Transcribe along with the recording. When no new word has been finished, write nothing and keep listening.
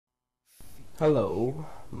Hello,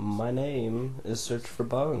 my name is Search for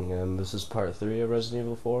Bung, and this is part 3 of Resident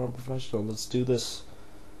Evil 4 Unprofessional. Let's do this.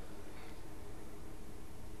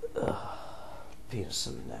 Penis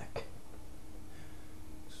in the neck.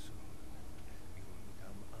 Soon, you will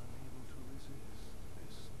become unable to resist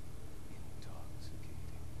this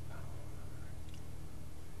intoxicating power.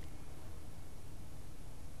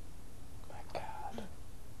 My God.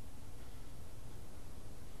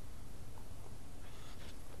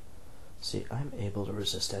 See, I'm able to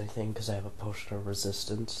resist anything because I have a potion of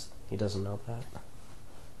resistance. He doesn't know that.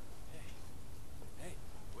 Hey,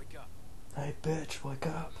 wake up. Hey, bitch, wake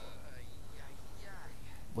up.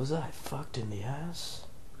 Was I fucked in the ass?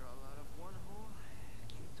 Crawl out of one hole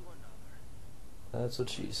into another. That's what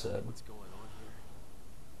she said. What's going on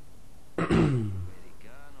here?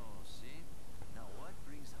 Americano, see? Now what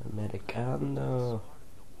brings up Americano. part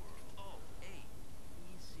of the world? Oh, hey,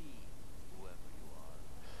 easy, whoever you are.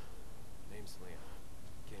 Name's Leon.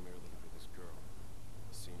 Came here looking for this girl.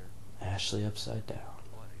 Seen her? Ashley upside down.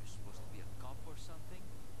 What, are you supposed to be a cop or something?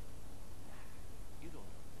 You don't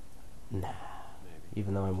know that type. Nah. Maybe.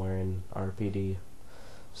 Even though I'm wearing RPD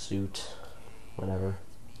suit, whatever.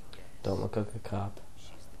 Don't look like a cop.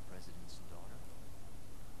 She's the president's daughter?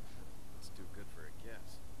 That's too good for a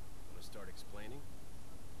guess. Wanna start explaining?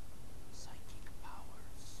 Psychic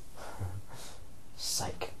powers.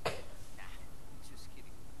 Psychic. Nah, just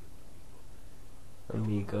kidding with you, amigo.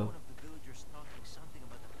 Amigo. One of the villagers talking something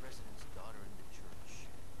about the president's daughter in the church.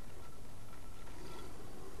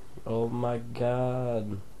 Oh my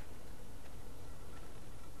God.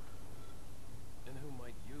 And who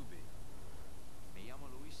might you be? Me llamo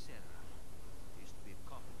Luis Serra. Used to be a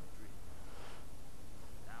cop in Madrid.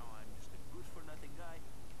 Now I'm just a good-for-nothing guy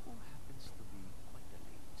who happens to be quite a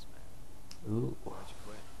ladies' man. Ooh. Why'd you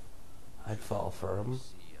quit? I'd fall for him.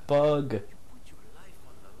 See, Bug. you put your life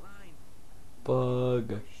on the line.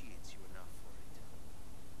 Bug. Appreciates you enough for it.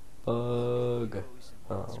 Bug. Ego isn't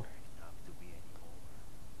what's Oh. cracked up to be anymore.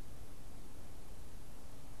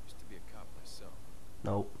 Used to be a cop myself,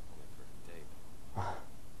 Nope. only for a day.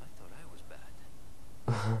 I thought I was bad.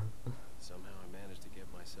 Somehow I managed to get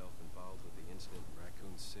myself involved with the incident in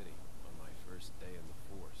Raccoon City on my first day in the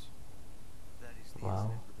force. That is the Wow.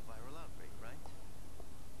 incident with the viral outbreak, right?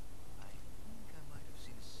 I think I might have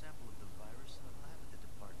seen a sample of the virus in a lab at the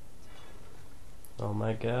department. Oh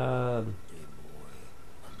my God. Hey boy,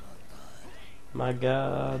 I'm not dying. My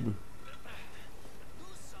God. Do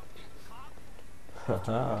something, cop!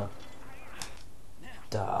 Haha. Now!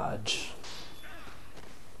 Dodge.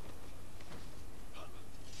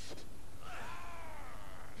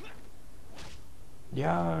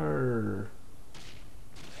 Yar.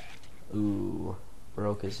 Ooh.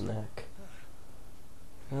 Broke his neck.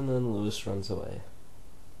 And then Lewis runs away.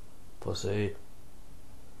 Pussy.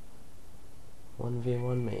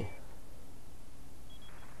 1v1 me.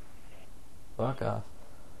 Fuck off.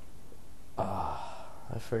 Ah,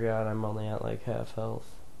 I forgot I'm only at like half health.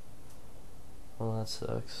 Well, that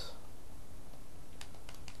sucks.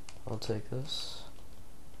 I'll take this.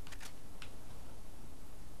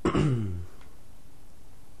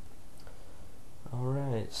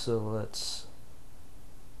 Alright, so let's...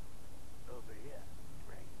 Over here,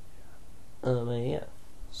 yeah.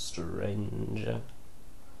 Stranger.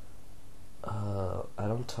 I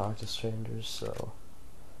don't talk to strangers, so...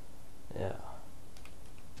 yeah.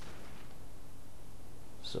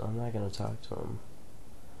 So I'm not gonna talk to him.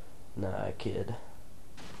 Nah, kid.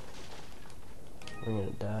 We're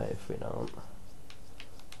gonna die if we don't.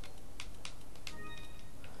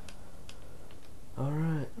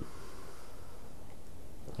 Alright.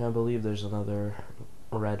 I believe there's another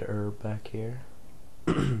red herb back here.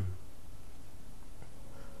 Got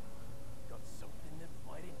something that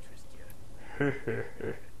might interest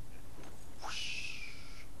you.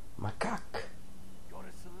 Macaque. Got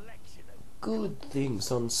a selection of Good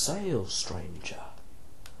things on sale, stranger.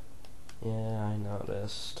 Yeah, I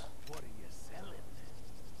noticed. what are you selling?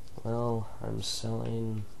 Well, I'm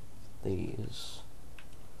selling these.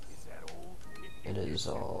 Is that all? It is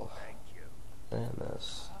all. Thank you. And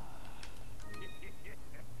this.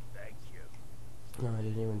 Thank you. No, I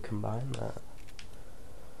didn't even combine that.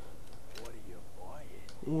 What are you buying?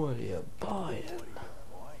 What are you buying? What are you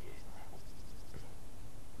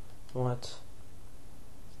buying? What?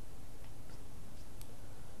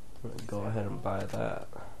 I'm gonna go ahead and buy that.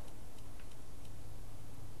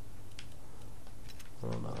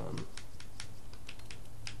 Hold on.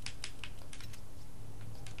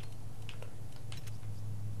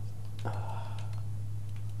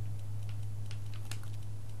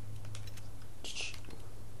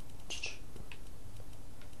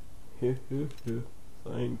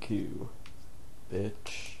 Thank you.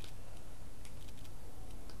 bitch.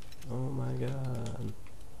 Oh my god.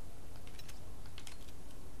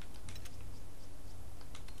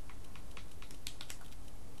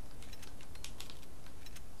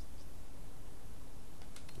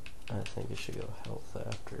 I think you should go health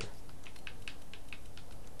after.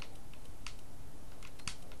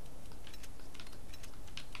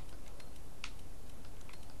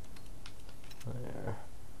 There.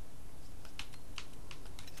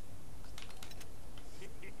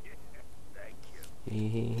 Thank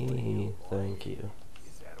you. Thank you.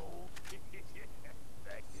 Is that all? Is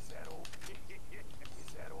that all?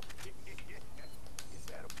 Is that all? Is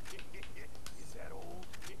that all? Is that all?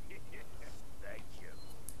 Thank you.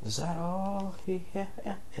 Is that all?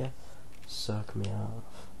 Yeah. Suck me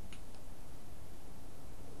off.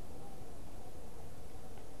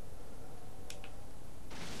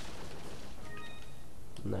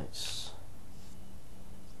 Nice.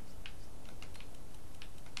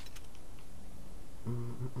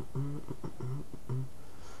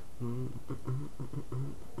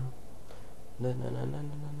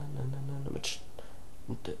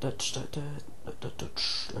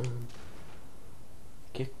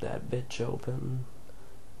 Kick that bitch open.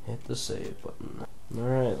 Hit the save button.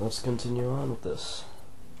 Alright, let's continue on with this.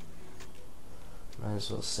 Might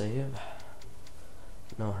as well save.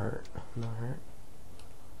 No hurt. No hurt.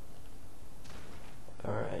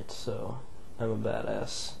 Alright, so I'm a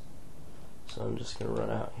badass. So I'm just gonna run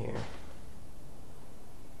out here.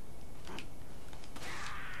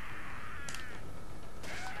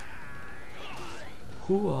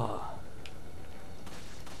 Hooah!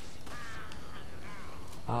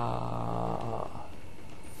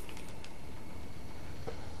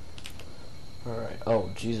 Alright, oh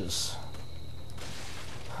Jesus.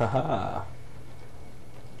 Haha.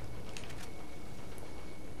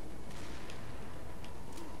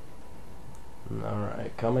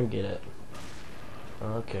 Alright, come and get it.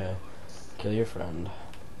 Okay. Kill your friend.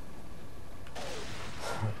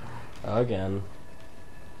 Again.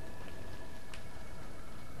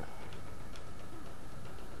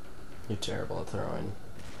 You're terrible at throwing.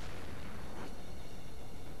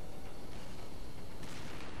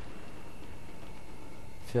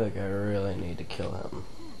 I feel like I really need to kill him.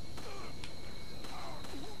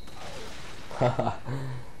 Haha.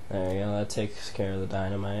 There you go, that takes care of the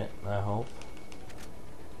dynamite, I hope.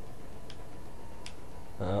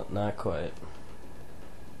 Well, not quite.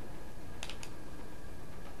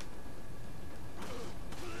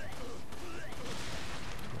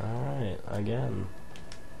 Alright, again.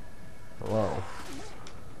 Whoa.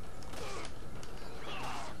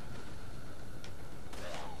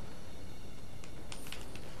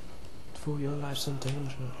 For your life's in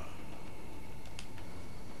danger.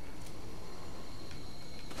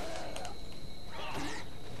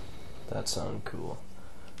 That sounded cool.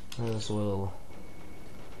 There's a little...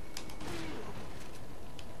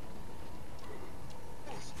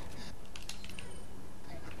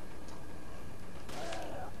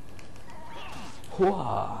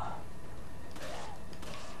 Hooah!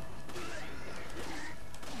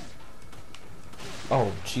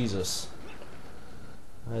 Oh, Jesus.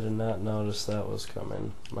 I did not notice that was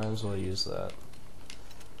coming. Might as well use that.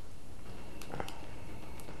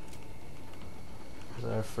 Is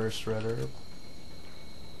that our first red herb?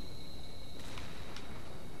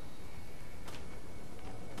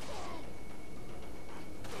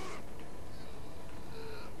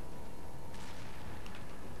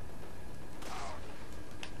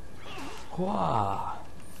 Hooah!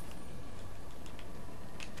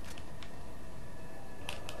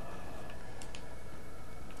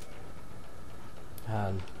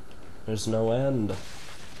 God, there's no end.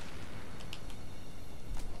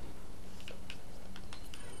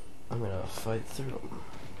 I'm gonna fight through them.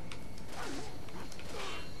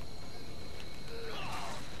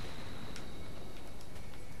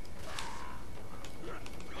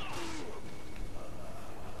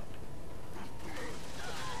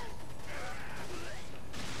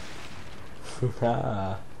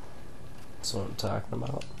 Ah, that's what I'm talking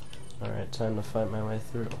about. Alright, time to fight my way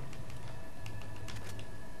through.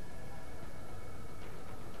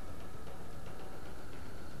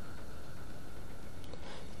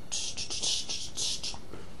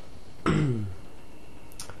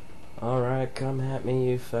 Alright, come at me,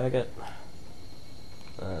 you faggot.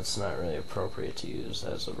 That's not really appropriate to use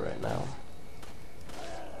as of right now.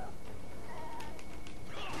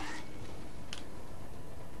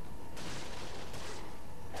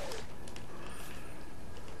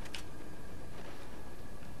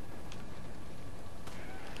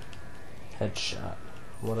 Headshot.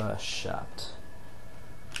 What a shot.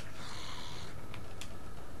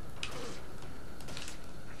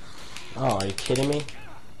 Oh, are you kidding me?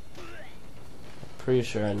 Pretty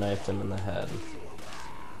sure I knifed him in the head.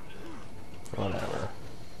 Whatever.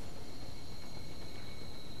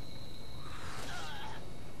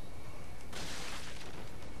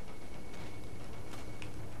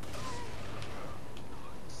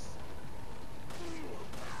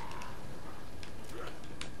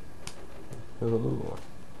 Ooh.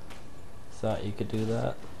 Thought you could do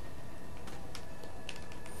that.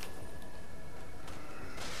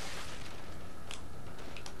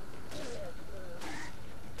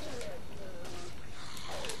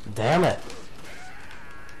 Damn it!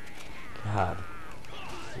 God.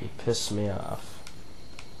 You pissed me off.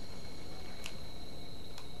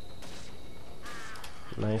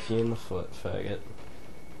 Knife you in the foot, faggot.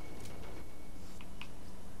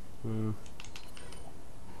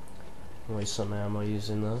 Waste some ammo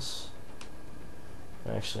using this.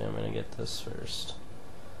 Actually, I'm gonna get this first.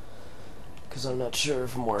 Because I'm not sure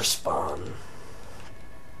if more spawn.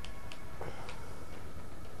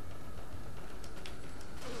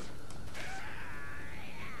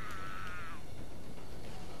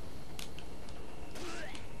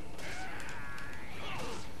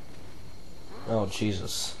 Oh,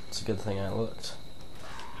 Jesus. It's a good thing I looked.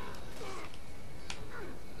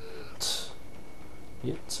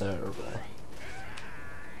 You're terrible.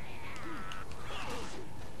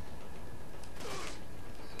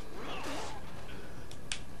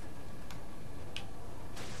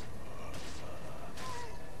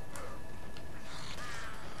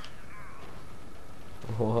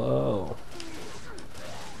 Whoa.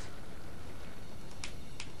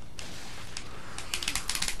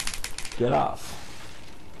 Get off.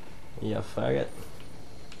 You faggot.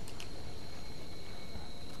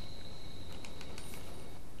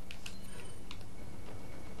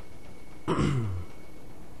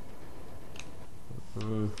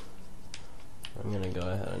 I'm gonna go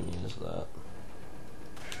ahead and use that.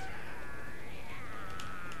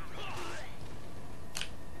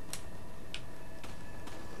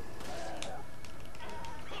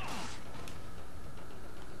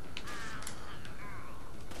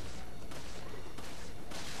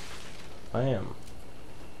 Bam.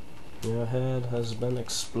 Your head has been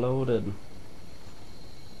exploded.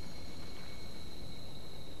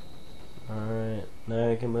 Alright, now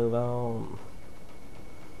you can move on.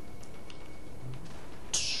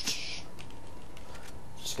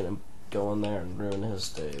 Just gonna go in there and ruin his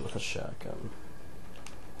day with a shotgun.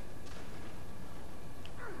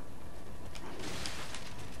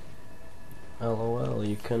 LOL,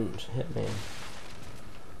 you couldn't hit me.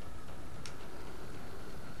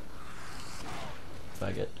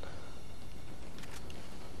 Faggot.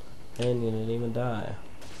 And you didn't even die.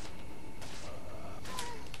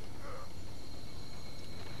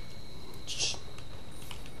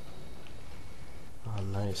 Oh,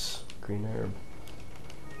 nice. Green herb.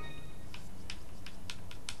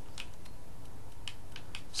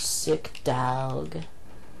 Sick dog.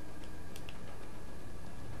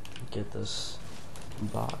 Get this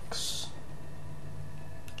box.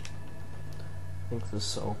 I think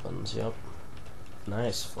this opens, yep.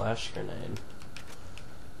 Nice flash grenade.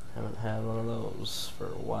 Haven't had one of those for a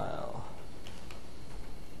while.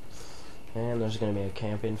 And there's gonna be a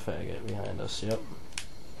camping faggot behind us, yep.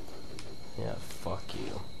 Yeah, fuck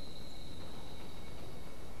you.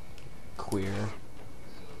 Queer.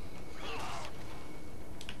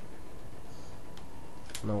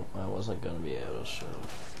 Nope, I wasn't gonna be able to show.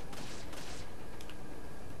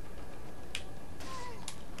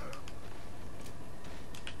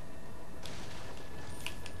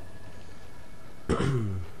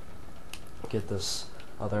 Get this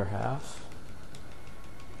other half.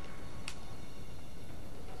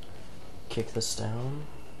 Kick this down.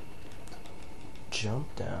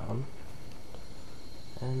 Jump down.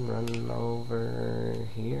 And run over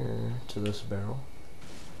here to this barrel.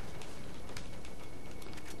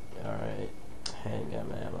 Alright.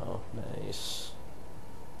 Handgun ammo. Nice.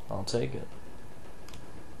 I'll take it.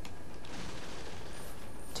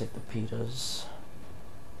 Take the pitas.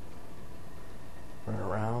 Run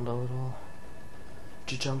around a little.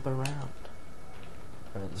 You jump around.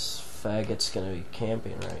 Alright, this faggot's gonna be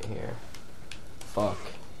camping right here. Fuck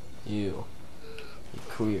you. You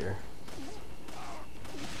queer.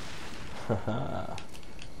 Haha.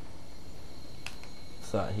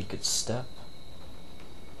 Thought he could step.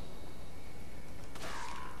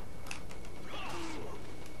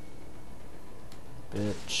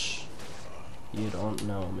 Bitch. You don't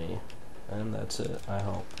know me. And that's it, I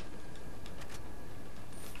hope.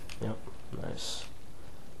 Yep, nice.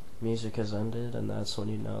 Music has ended, and that's when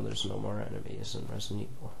you know there's no more enemies in Resident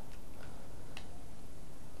Evil.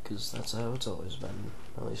 because that's how it's always been.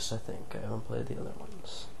 At least I think. I haven't played the other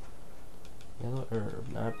ones. Yellow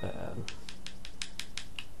herb, not bad.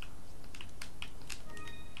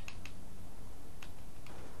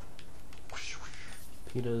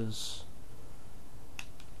 Pitas.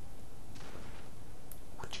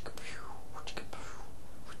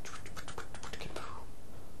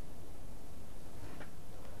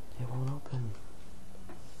 It won't open.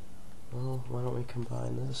 Well, why don't we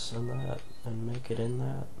combine this and that and make it in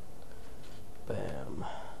that? Bam.